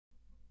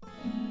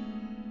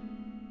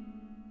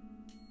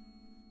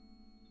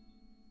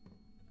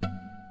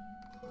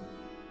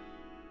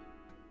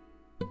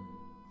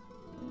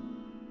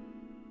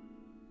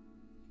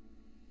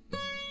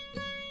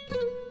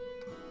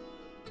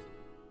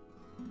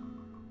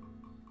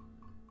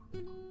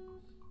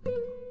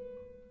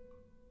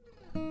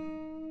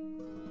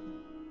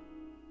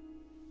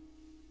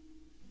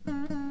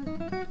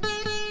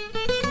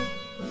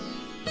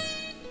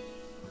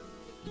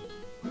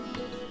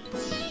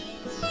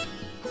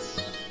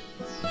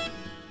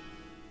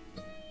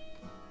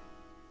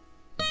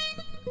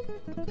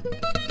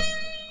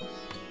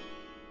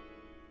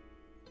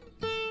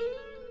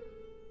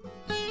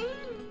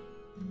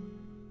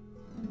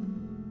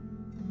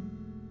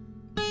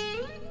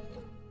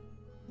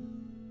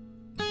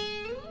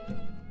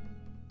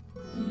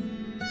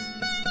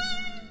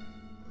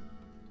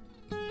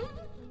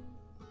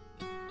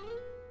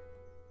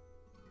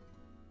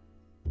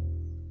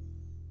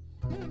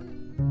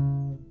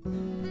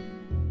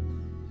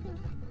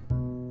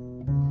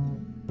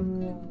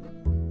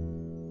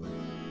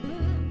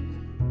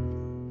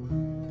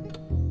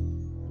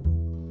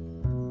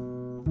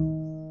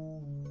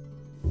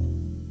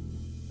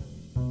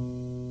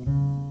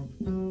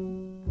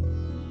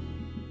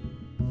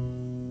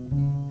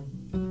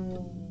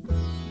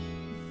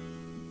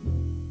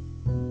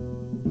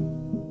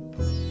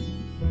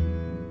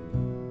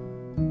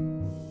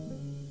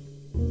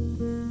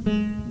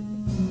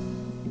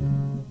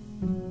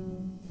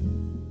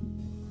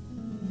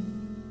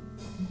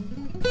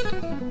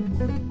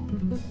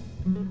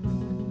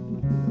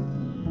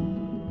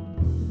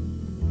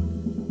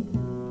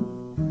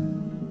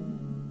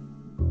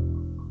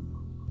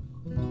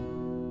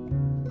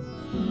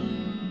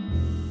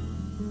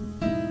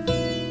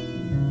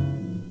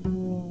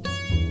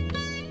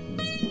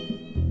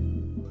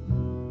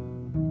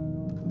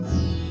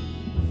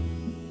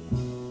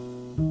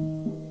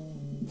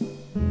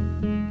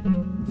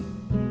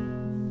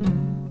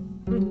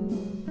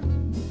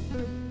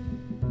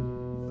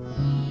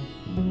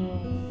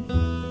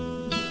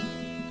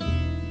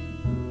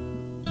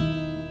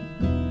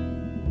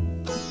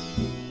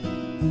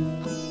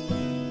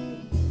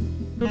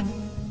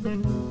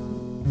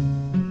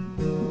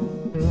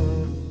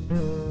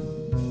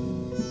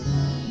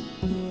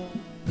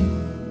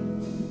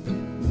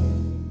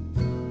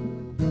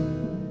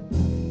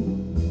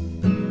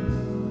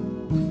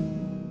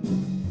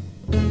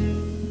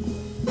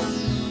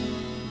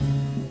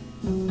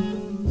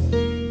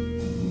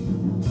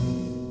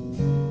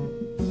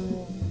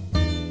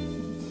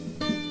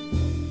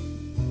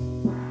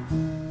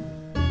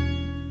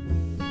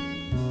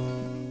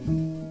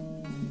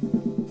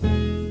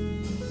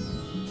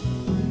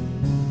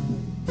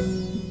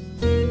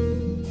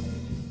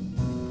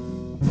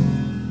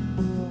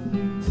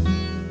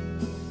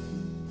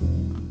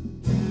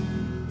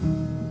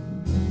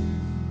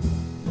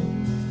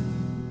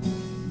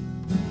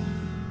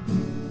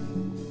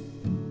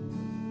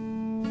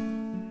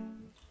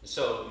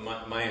So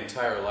my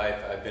entire life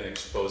I've been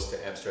exposed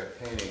to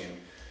abstract painting, and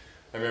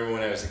I remember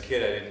when I was a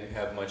kid I didn't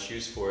have much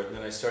use for it, and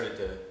then I started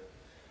to,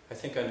 I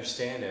think,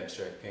 understand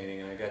abstract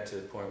painting, and I got to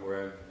the point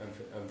where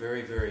I'm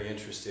very, very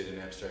interested in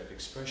abstract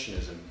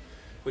expressionism,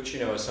 which, you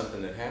know, is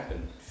something that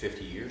happened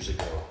 50 years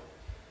ago.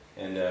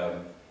 And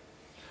a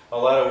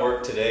lot of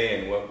work today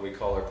in what we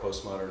call our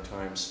postmodern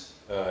times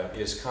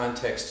is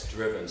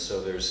context-driven,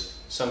 so there's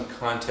some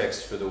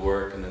context for the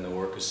work, and then the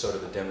work is sort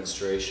of a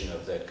demonstration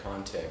of that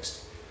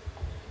context.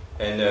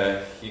 And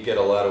you get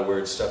a lot of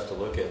weird stuff to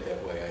look at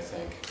that way, I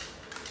think.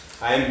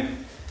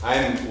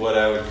 I'm what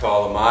I would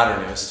call a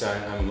modernist.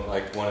 I'm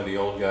like one of the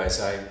old guys.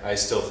 I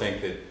still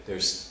think that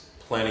there's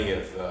plenty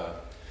of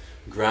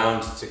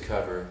ground to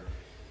cover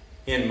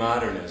in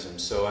modernism.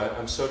 So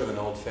I'm sort of an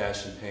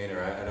old-fashioned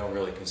painter. I don't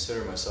really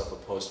consider myself a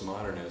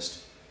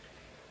postmodernist.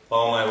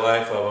 All my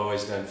life I've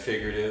always done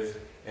figurative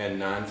and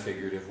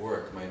non-figurative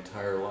work, my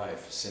entire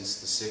life,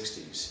 since the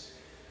 60s.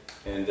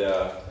 And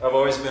I've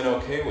always been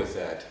okay with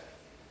that.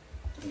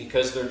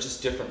 Because they're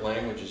just different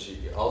languages,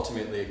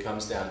 ultimately it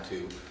comes down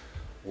to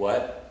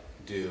what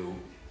do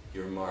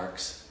your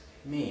marks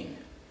mean?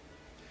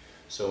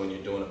 So when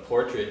you're doing a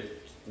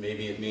portrait,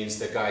 maybe it means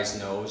the guy's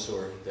nose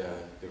or the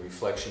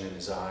reflection in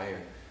his eye.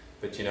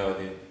 But you know,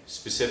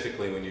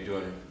 specifically when you're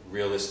doing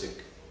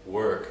realistic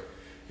work,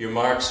 your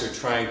marks are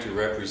trying to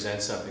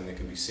represent something that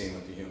can be seen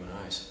with the human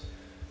eyes.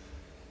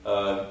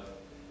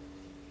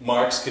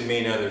 Marks can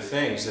mean other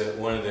things.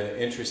 One of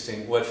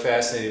the what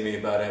fascinated me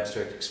about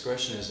abstract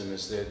expressionism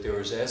is that there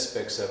was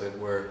aspects of it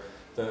where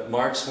the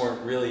marks weren't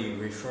really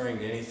referring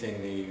to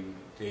anything.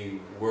 They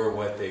were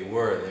what they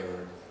were. They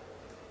were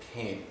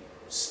paint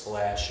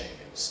splashing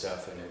and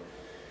stuff, and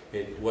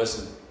it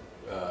wasn't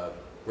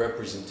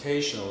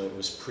representational. It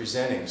was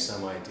presenting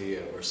some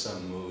idea or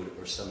some mood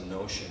or some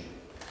notion.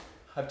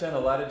 I've done a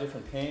lot of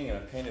different painting, and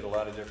I've painted a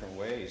lot of different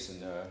ways.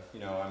 And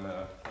you know,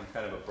 I'm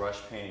kind of a brush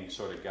painting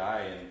sort of guy.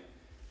 And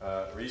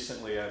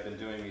recently I've been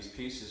doing these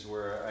pieces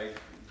where I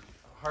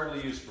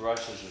hardly use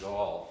brushes at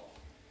all.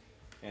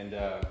 And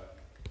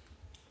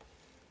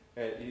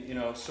you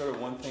know, sort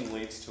of one thing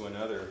leads to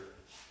another.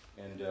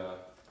 And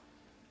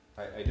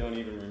I don't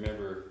even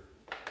remember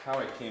how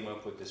I came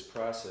up with this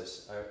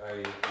process.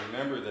 I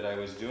remember that I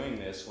was doing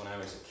this when I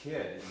was a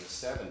kid in the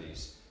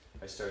 70s.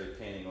 I started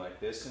painting like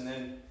this, and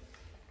then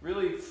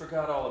really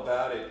forgot all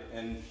about it.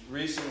 And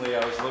recently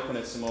I was looking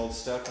at some old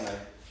stuff, and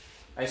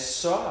I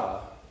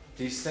saw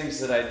these things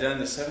that I'd done in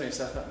the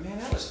 70s. I thought, man,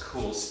 that was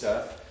cool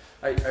stuff.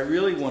 I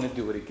really want to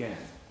do it again.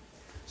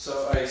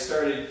 So I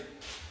started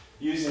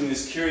using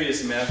this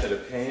curious method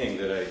of painting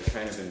that I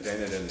kind of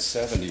invented in the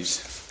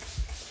 70s,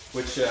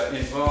 which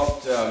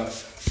involved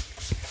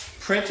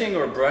printing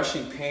or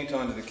brushing paint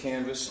onto the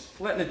canvas,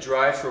 letting it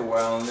dry for a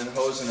while, and then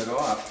hosing it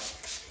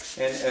off.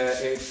 And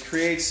it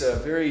creates a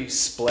very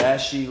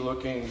splashy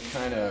looking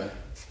kind of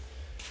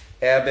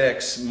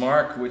Abex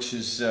mark, which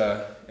is,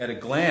 at a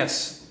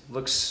glance,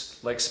 looks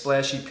like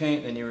splashy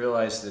paint, and you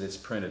realize that it's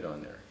printed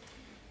on there.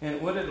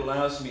 And what it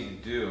allows me to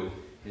do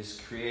is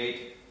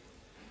create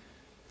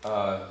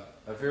a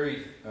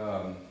very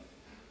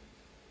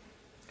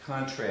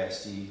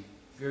contrasty,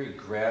 very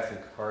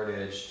graphic,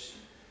 hard-edged,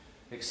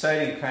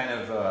 exciting kind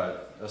of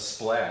a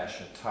splash,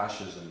 a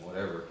Tashism,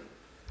 whatever,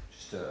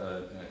 just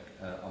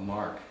a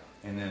mark.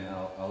 And then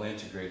I'll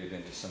integrate it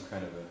into some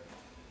kind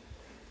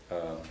of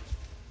a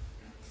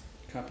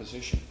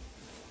composition.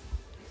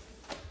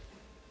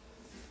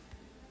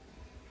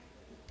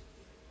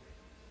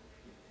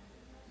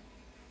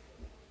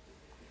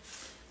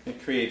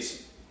 It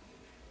creates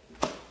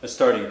a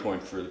starting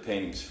point for the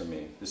paintings for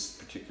me, this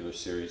particular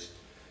series.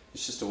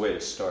 it's just a way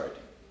to start.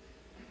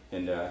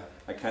 And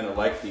I kind of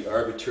like the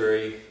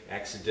arbitrary,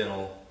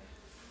 accidental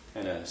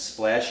kind of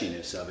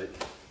splashiness of it.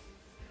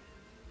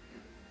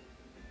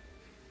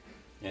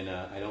 And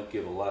I don't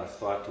give a lot of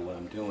thought to what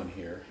I'm doing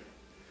here.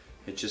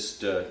 It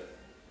just,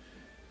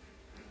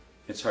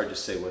 it's hard to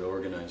say what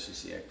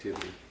organizes the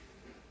activity.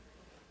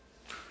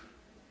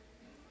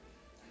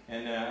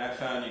 And I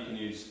found you can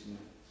use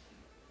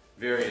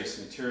various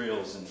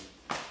materials and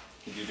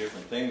you can do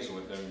different things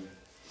with them.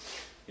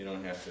 You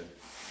don't have to,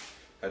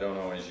 I don't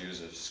always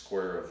use a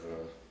square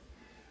of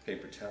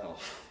paper towel.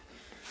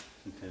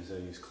 Sometimes I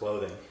use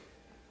clothing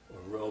or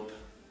rope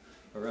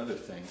or other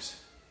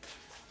things.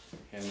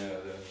 And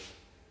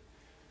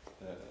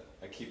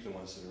I keep the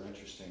ones that are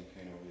interesting,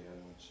 paint over the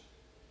other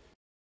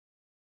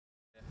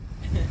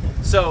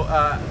ones. So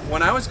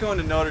when I was going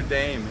to Notre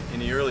Dame in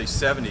the early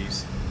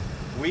 70s,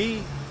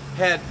 we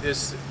had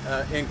this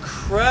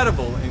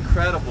incredible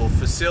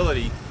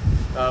facility,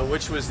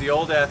 which was the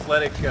old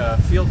athletic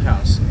field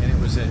house, and it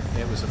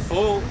was a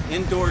full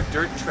indoor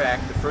dirt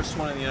track, the first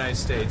one in the United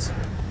States,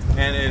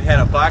 and it had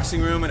a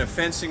boxing room and a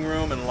fencing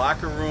room and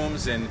locker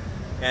rooms, and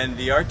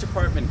the art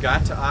department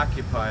got to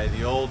occupy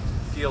the old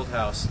field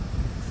house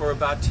for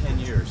about 10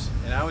 years,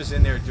 and I was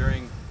in there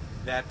during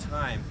that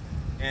time,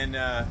 and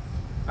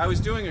I was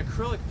doing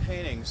acrylic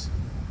paintings,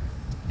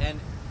 and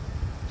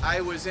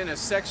I was in a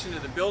section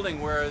of the building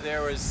where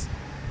there was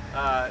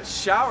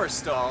shower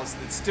stalls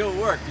that still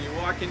worked. You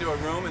walk into a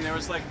room and there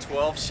was like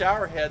 12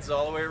 shower heads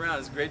all the way around.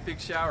 It's a great big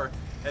shower,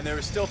 and they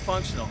were still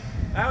functional.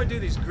 I would do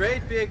these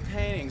great big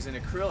paintings in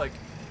acrylic,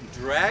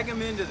 drag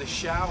them into the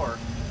shower,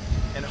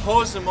 and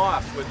hose them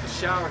off with the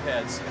shower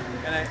heads.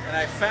 And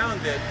I found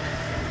that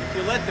if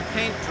you let the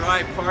paint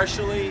dry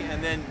partially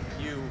and then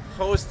you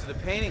hose the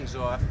paintings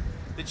off,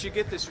 that you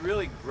get this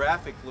really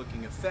graphic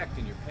looking effect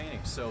in your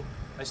paintings. So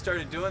I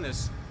started doing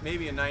this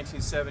maybe in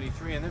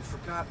 1973 and then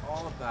forgot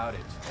all about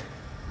it.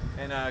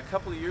 And a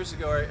couple of years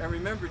ago I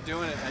remember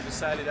doing it, and I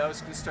decided I was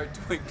going to start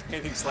doing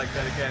paintings like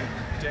that again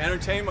to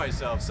entertain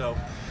myself. So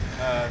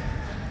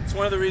it's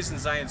one of the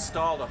reasons I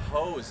installed a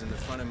hose in the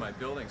front of my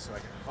building so I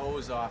could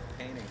hose off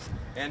paintings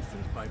and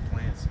feed my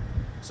plants.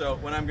 So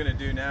what I'm going to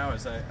do now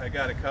is I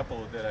got a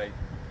couple that I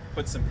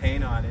put some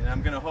paint on, and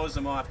I'm going to hose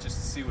them off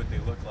just to see what they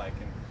look like.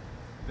 And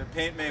the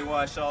paint may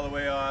wash all the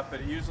way off,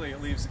 but usually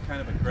it leaves a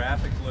kind of a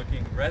graphic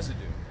looking residue,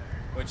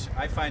 which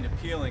I find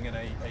appealing, and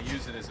I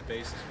use it as a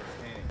basis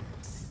for painting.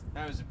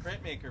 I was a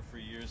printmaker for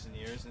years and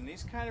years, and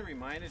these kind of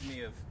reminded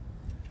me of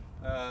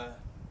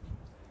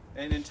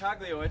an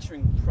intaglio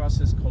etching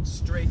process called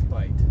straight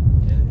bite,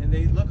 and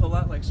they look a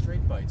lot like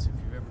straight bites if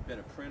you've ever been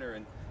a printer,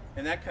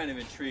 and that kind of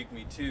intrigued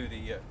me too.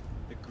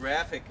 The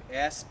graphic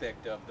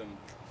aspect of them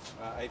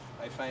I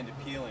find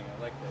appealing.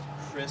 I like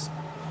the crisp,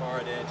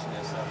 hard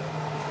edginess of it.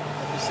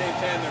 At the same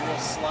time, they're real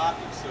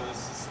sloppy, so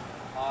this is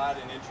odd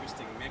and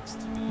interesting mix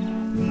to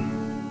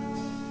me.